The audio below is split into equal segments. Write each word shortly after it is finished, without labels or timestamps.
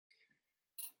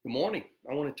Good morning.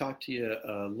 I want to talk to you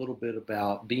a little bit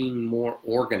about being more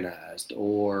organized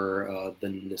or the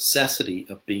necessity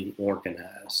of being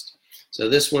organized. So,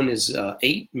 this one is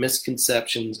 8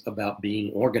 misconceptions about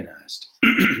being organized.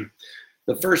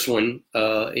 The first one,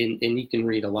 and you can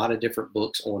read a lot of different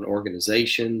books on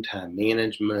organization, time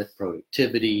management,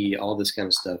 productivity, all this kind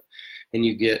of stuff, and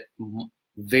you get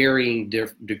varying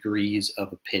degrees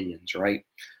of opinions, right?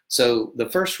 So the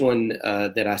first one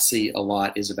that I see a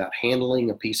lot is about handling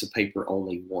a piece of paper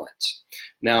only once.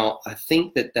 Now, I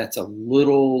think that that's a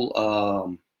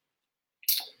little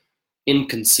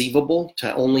inconceivable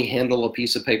to only handle a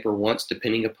piece of paper once,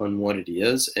 depending upon what it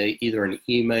is, either an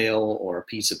email or a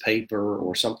piece of paper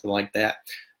or something like that.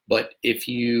 But if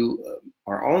you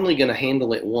are only going to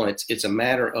handle it once, it's a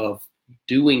matter of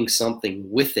doing something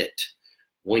with it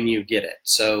when you get it.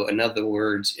 So in other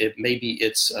words, maybe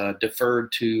it's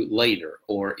deferred to later,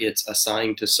 or it's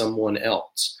assigned to someone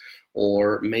else,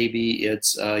 or maybe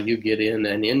it's you get in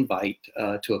an invite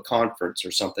to a conference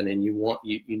or something, and you want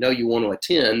you want to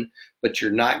attend, but you're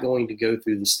not going to go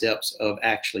through the steps of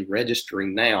actually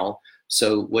registering now.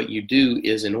 So what you do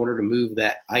is, in order to move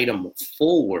that item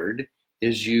forward,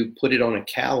 is you put it on a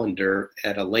calendar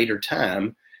at a later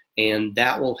time, and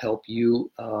that will help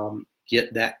you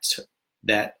get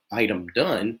that item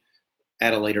done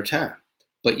at a later time.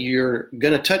 But you're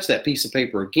going to touch that piece of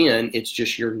paper again. It's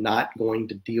just you're not going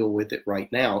to deal with it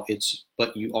right now.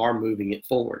 But you are moving it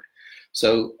forward.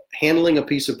 So handling a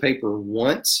piece of paper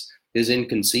once is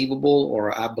inconceivable,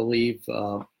 or I believe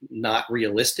not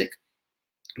realistic.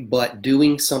 But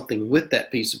doing something with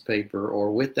that piece of paper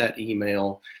or with that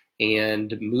email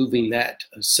and moving that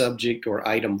subject or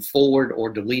item forward or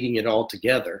deleting it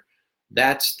altogether,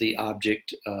 that's the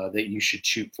object that you should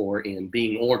shoot for in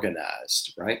being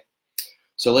organized, right?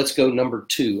 So let's go number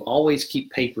 2. Always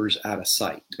keep papers out of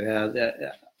sight.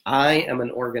 I am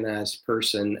an organized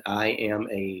person. I am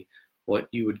what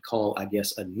you would call, I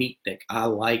guess, a neatnik. I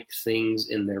like things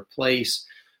in their place,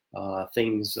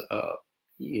 things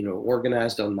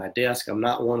organized on my desk. I'm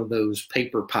not one of those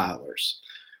paper pilers.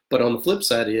 But on the flip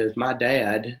side is my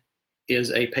dad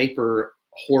is a paper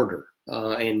hoarder.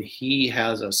 And he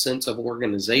has a sense of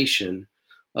organization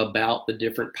about the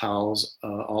different piles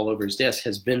all over his desk,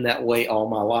 has been that way all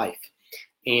my life.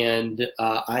 And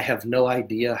I have no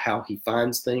idea how he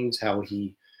finds things, how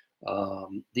he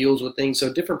deals with things.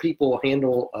 So different people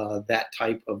handle that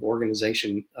type of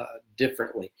organization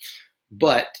differently.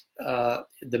 But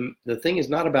the thing is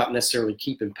not about necessarily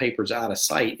keeping papers out of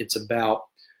sight. It's about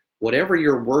whatever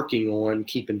you're working on,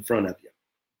 keep in front of you.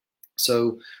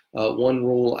 So one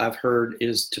rule I've heard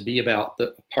is to be about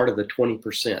the part of the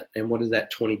 20%. And what does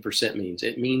that 20% mean?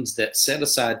 It means that set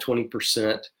aside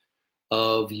 20%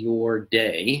 of your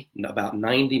day, about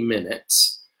 90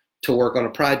 minutes, to work on a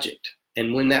project.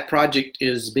 And when that project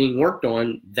is being worked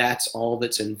on, that's all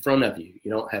that's in front of you.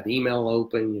 You don't have email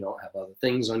open, you don't have other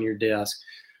things on your desk.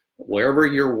 Wherever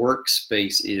your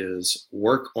workspace is,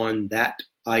 work on that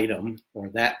item or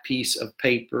that piece of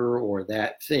paper or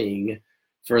that thing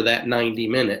for that 90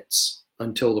 minutes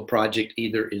until the project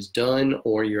either is done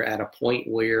or you're at a point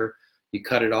where you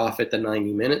cut it off at the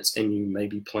 90 minutes and you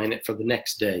maybe plan it for the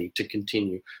next day to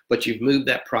continue. But you've moved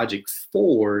that project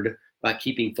forward by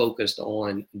keeping focused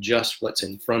on just what's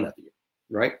in front of you,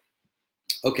 right?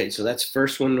 Okay, so that's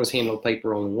first one was handle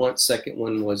paper only once. Second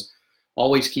one was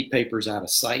always keep papers out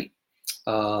of sight.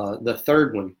 The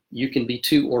third one, you can be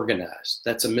too organized.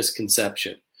 That's a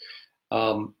misconception.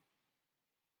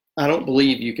 I don't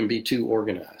believe you can be too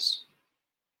organized,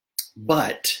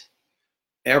 but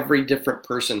every different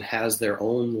person has their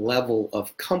own level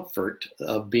of comfort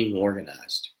of being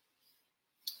organized.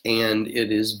 And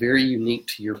it is very unique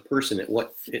to your person at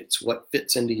what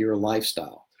fits into your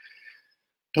lifestyle.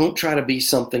 Don't try to be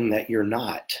something that you're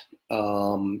not.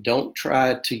 Don't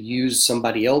try to use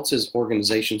somebody else's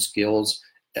organization skills.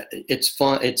 It's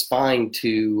fine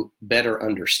to better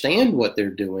understand what they're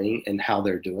doing and how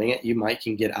they're doing it. You might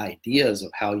can get ideas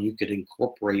of how you could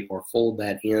incorporate or fold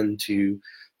that into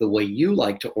the way you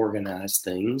like to organize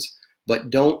things, but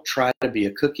don't try to be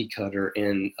a cookie cutter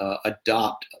and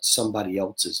adopt somebody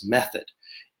else's method.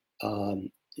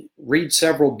 Read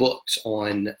several books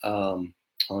on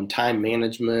time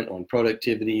management, on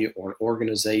productivity, on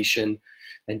organization,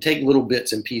 and take little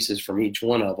bits and pieces from each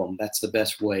one of them. That's the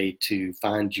best way to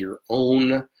find your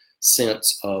own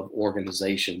sense of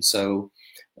organization. So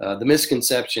the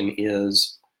misconception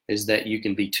is that you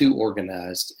can be too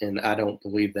organized, and I don't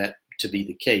believe that to be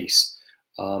the case.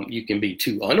 You can be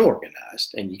too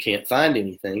unorganized and you can't find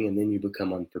anything, and then you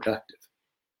become unproductive.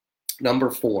 Number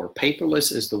 4,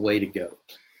 paperless is the way to go.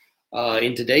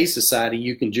 In today's society,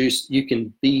 you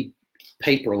can be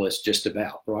paperless just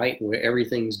about, right? Where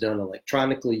everything's done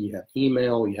electronically. You have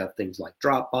email, you have things like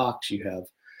Dropbox, you have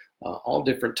all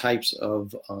different types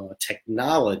of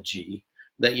technology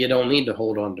that you don't need to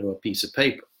hold onto a piece of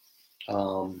paper.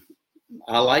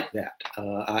 I like that.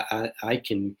 I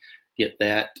can get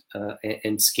that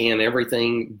and scan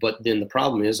everything, but then the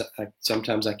problem is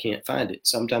sometimes I can't find it.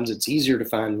 Sometimes it's easier to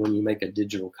find when you make a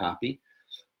digital copy,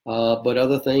 but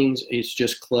other things, it's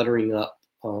just cluttering up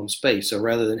space. So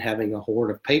rather than having a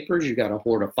hoard of papers, you got a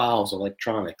hoard of files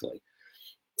electronically.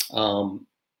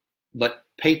 But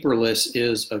paperless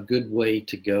is a good way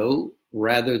to go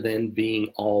rather than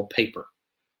being all paper.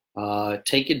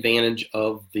 Take advantage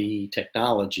of the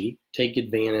technology, take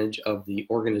advantage of the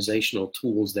organizational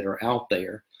tools that are out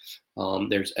there.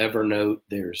 There's Evernote,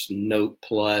 there's Note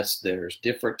Plus, there's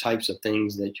different types of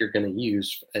things that you're going to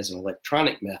use as an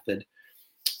electronic method.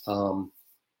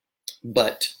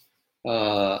 But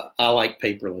I like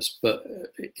paperless, but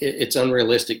it's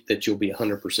unrealistic that you'll be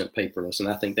 100% paperless. And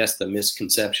I think that's the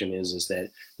misconception is that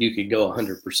you could go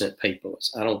 100%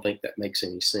 paperless. I don't think that makes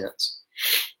any sense.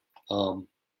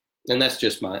 And that's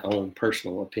just my own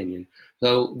personal opinion.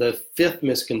 So the fifth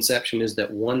misconception is that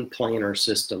one planner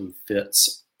system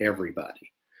fits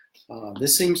everybody.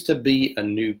 This seems to be a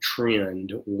new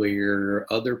trend where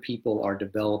other people are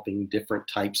developing different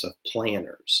types of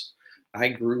planners. I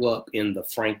grew up in the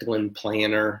Franklin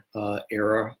planner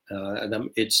era.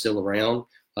 It's still around.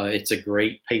 It's a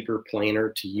great paper planner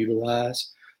to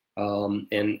utilize.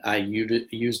 And I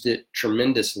used it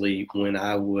tremendously when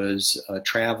I was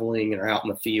traveling or out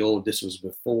in the field. This was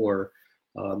before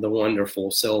the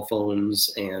wonderful cell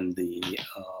phones and the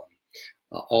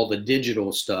all the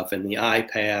digital stuff and the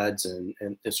iPads,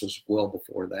 and this was well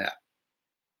before that.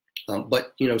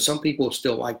 But some people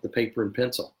still like the paper and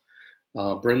pencil.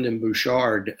 Brendan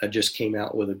Bouchard just came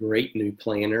out with a great new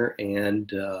planner, and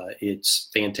it's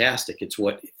fantastic. It's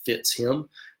what fits him.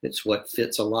 It's what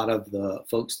fits a lot of the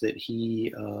folks that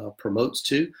he promotes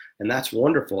to, and that's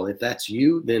wonderful. If that's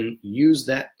you, then use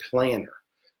that planner.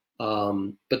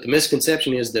 But the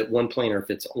misconception is that one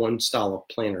style of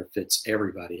planner fits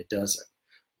everybody. It doesn't.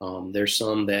 There's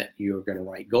some that you're going to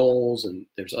write goals, and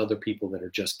there's other people that are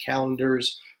just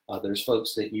calendars. There's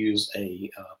folks that use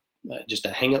just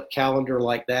a hang-up calendar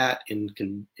like that in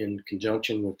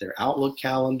conjunction with their Outlook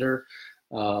calendar.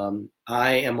 I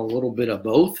am a little bit of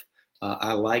both.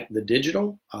 I like the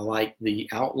digital, I like the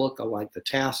Outlook, I like the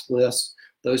task list,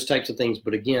 those types of things.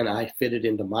 But again, I fit it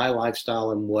into my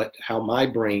lifestyle and how my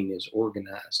brain is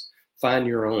organized. Find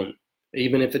your own.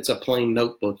 Even if it's a plain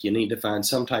notebook, you need to find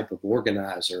some type of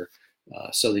organizer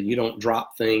so that you don't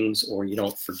drop things or you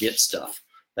don't forget stuff.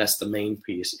 That's the main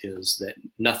piece, is that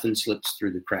nothing slips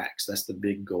through the cracks. That's the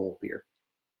big goal here.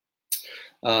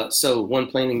 So one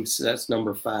planning, that's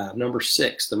number 5. Number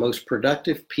 6, the most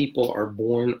productive people are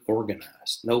born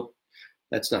organized. Nope,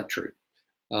 that's not true.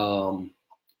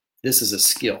 This is a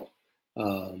skill.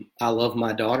 I love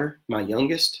my daughter, my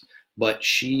youngest, but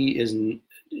she is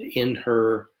in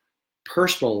her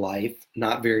personal life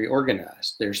not very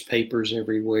organized. There's papers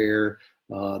everywhere,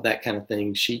 that kind of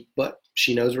thing. But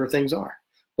she knows where things are.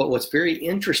 But what's very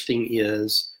interesting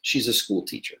is she's a school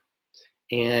teacher.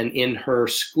 And in her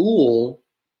school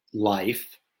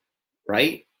life,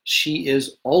 right, she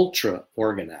is ultra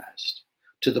organized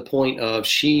to the point of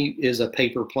she is a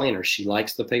paper planner. She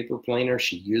likes the paper planner.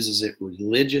 She uses it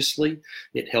religiously.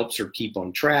 It helps her keep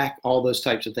on track, all those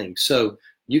types of things. So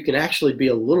you can actually be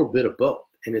a little bit of both.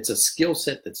 And it's a skill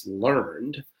set that's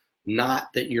learned,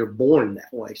 not that you're born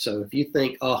that way. So if you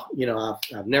think, oh,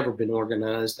 I've never been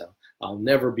organized, I'll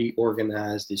never be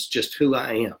organized, it's just who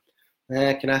I am.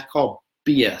 Can I call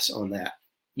BS on that?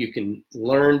 You can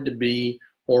learn to be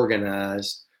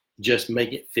organized, just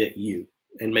make it fit you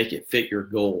and make it fit your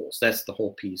goals. That's the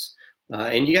whole piece.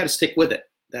 And you got to stick with it.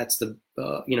 That's the,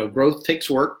 growth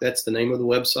takes work. That's the name of the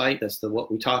website. That's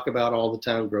what we talk about all the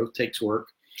time. Growth takes work.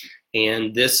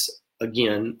 And this,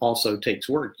 again, also takes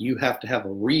work. You have to have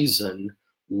a reason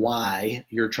why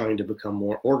you're trying to become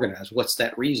more organized. What's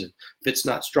that reason? If it's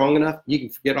not strong enough, you can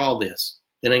forget all this.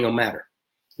 It ain't gonna matter.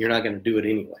 You're not gonna do it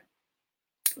anyway.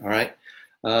 All right.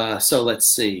 So let's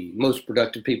see. Most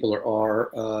productive people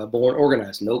are born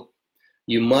organized. Nope.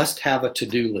 You must have a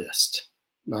to-do list.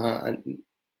 I'm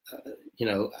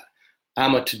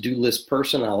a to-do list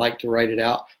person. I like to write it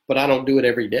out, but I don't do it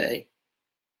every day.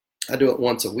 I do it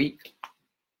once a week.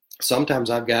 Sometimes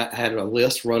I've had a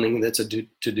list running that's a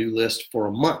to-do list for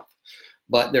a month,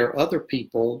 but there are other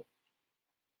people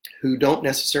who don't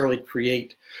necessarily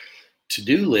create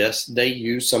to-do list, they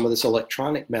use some of this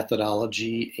electronic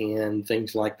methodology and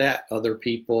things like that. Other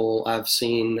people I've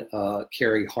seen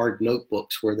carry hard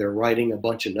notebooks where they're writing a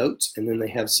bunch of notes, and then they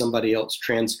have somebody else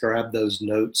transcribe those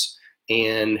notes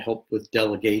and help with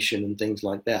delegation and things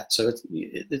like that. So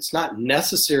it's not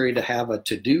necessary to have a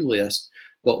to-do list,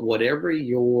 but whatever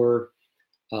your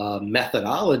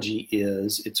methodology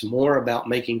is, it's more about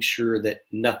making sure that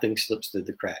nothing slips through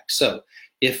the cracks. So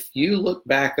if you look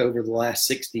back over the last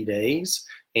 60 days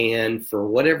and for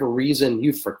whatever reason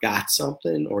you forgot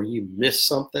something or you missed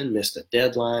something, missed a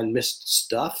deadline, missed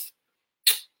stuff,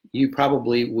 you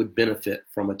probably would benefit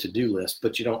from a to-do list,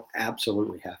 but you don't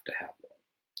absolutely have to have one.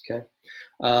 Okay.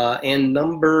 And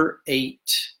number 8,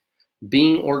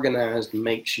 being organized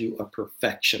makes you a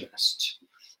perfectionist.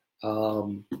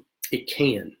 It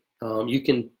can. You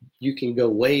can go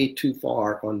way too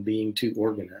far on being too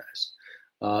organized,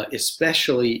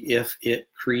 especially if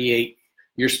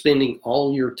you're spending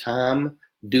all your time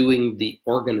doing the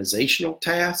organizational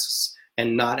tasks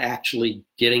and not actually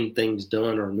getting things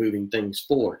done or moving things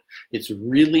forward. It's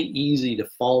really easy to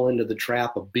fall into the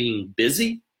trap of being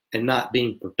busy and not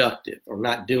being productive or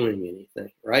not doing anything,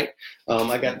 right?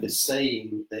 I got this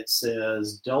saying that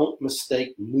says, don't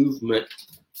mistake movement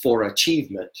for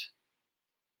achievement.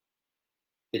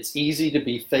 It's easy to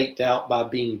be faked out by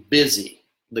being busy.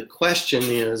 The question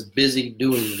is, busy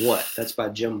doing what? That's by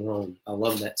Jim Rohn. I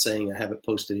love that saying. I have it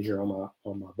posted here on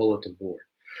my bulletin board.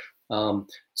 And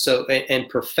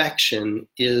perfection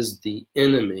is the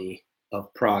enemy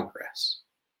of progress.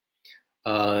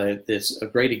 It's a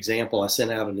great example. I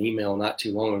sent out an email not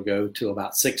too long ago to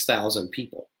about 6,000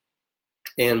 people.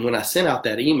 And when I sent out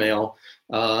that email,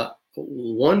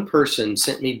 one person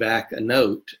sent me back a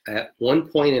note. At one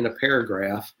point in a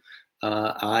paragraph,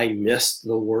 I missed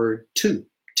the word to,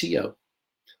 T-O.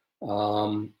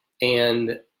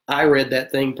 And I read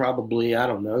that thing probably,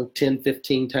 10,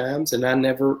 15 times. And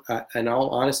in all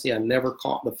honesty, I never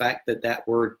caught the fact that that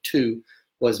word to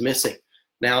was missing.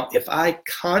 Now, if I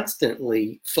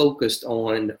constantly focused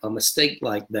on a mistake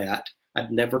like that,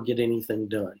 I'd never get anything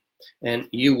done. And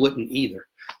you wouldn't either.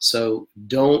 So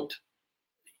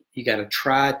you got to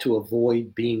try to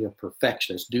avoid being a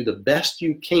perfectionist. Do the best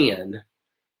you can,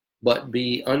 but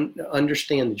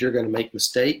understand that you're going to make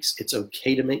mistakes. It's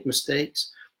okay to make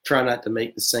mistakes. Try not to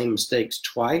make the same mistakes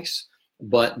twice,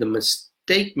 but the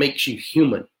mistake makes you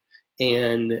human,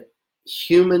 and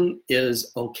human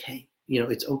is okay.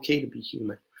 It's okay to be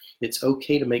human. It's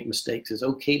okay to make mistakes. It's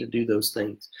okay to do those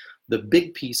things. The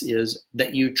big piece is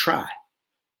that you try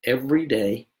every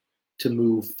day to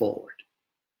move forward.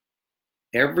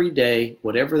 Every day,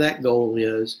 whatever that goal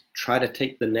is, try to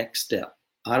take the next step.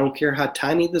 I don't care how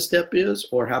tiny the step is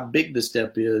or how big the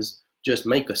step is, just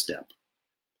make a step.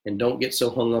 And don't get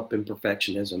so hung up in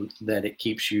perfectionism that it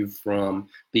keeps you from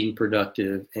being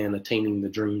productive and attaining the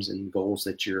dreams and goals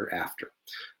that you're after.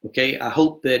 Okay, I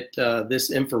hope that this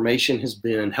information has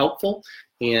been helpful,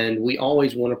 and we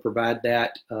always want to provide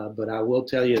that, but I will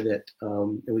tell you that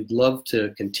we'd love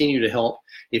to continue to help.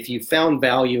 If you found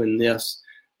value in this,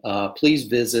 please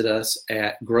visit us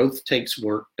at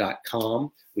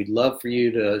growthtakeswork.com. We'd love for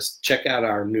you to check out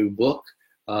our new book,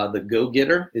 The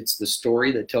Go-Getter. It's the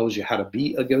story that tells you how to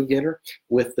be a go-getter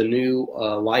with the new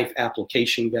life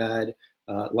application guide.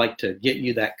 I'd like to get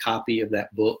you that copy of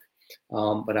that book.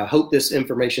 But I hope this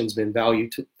information has been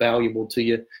valuable to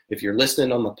you. If you're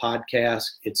listening on the podcast,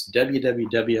 it's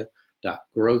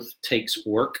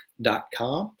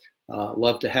www.growthtakeswork.com.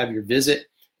 Love to have your visit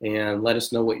and let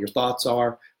us know what your thoughts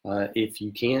are. If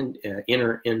you can,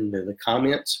 enter into the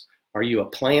comments. Are you a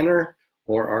planner,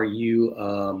 or are you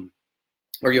a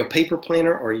paper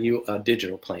planner, or are you a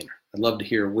digital planner? I'd love to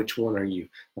hear which one are you.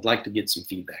 I'd like to get some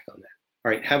feedback on that.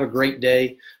 All right, have a great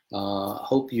day.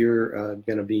 Hope you're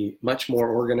going to be much more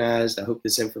organized. I hope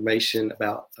this information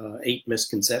about 8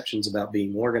 misconceptions about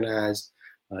being organized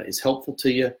is helpful to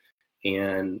you,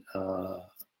 and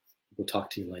we'll talk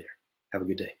to you later. Have a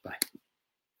good day. Bye.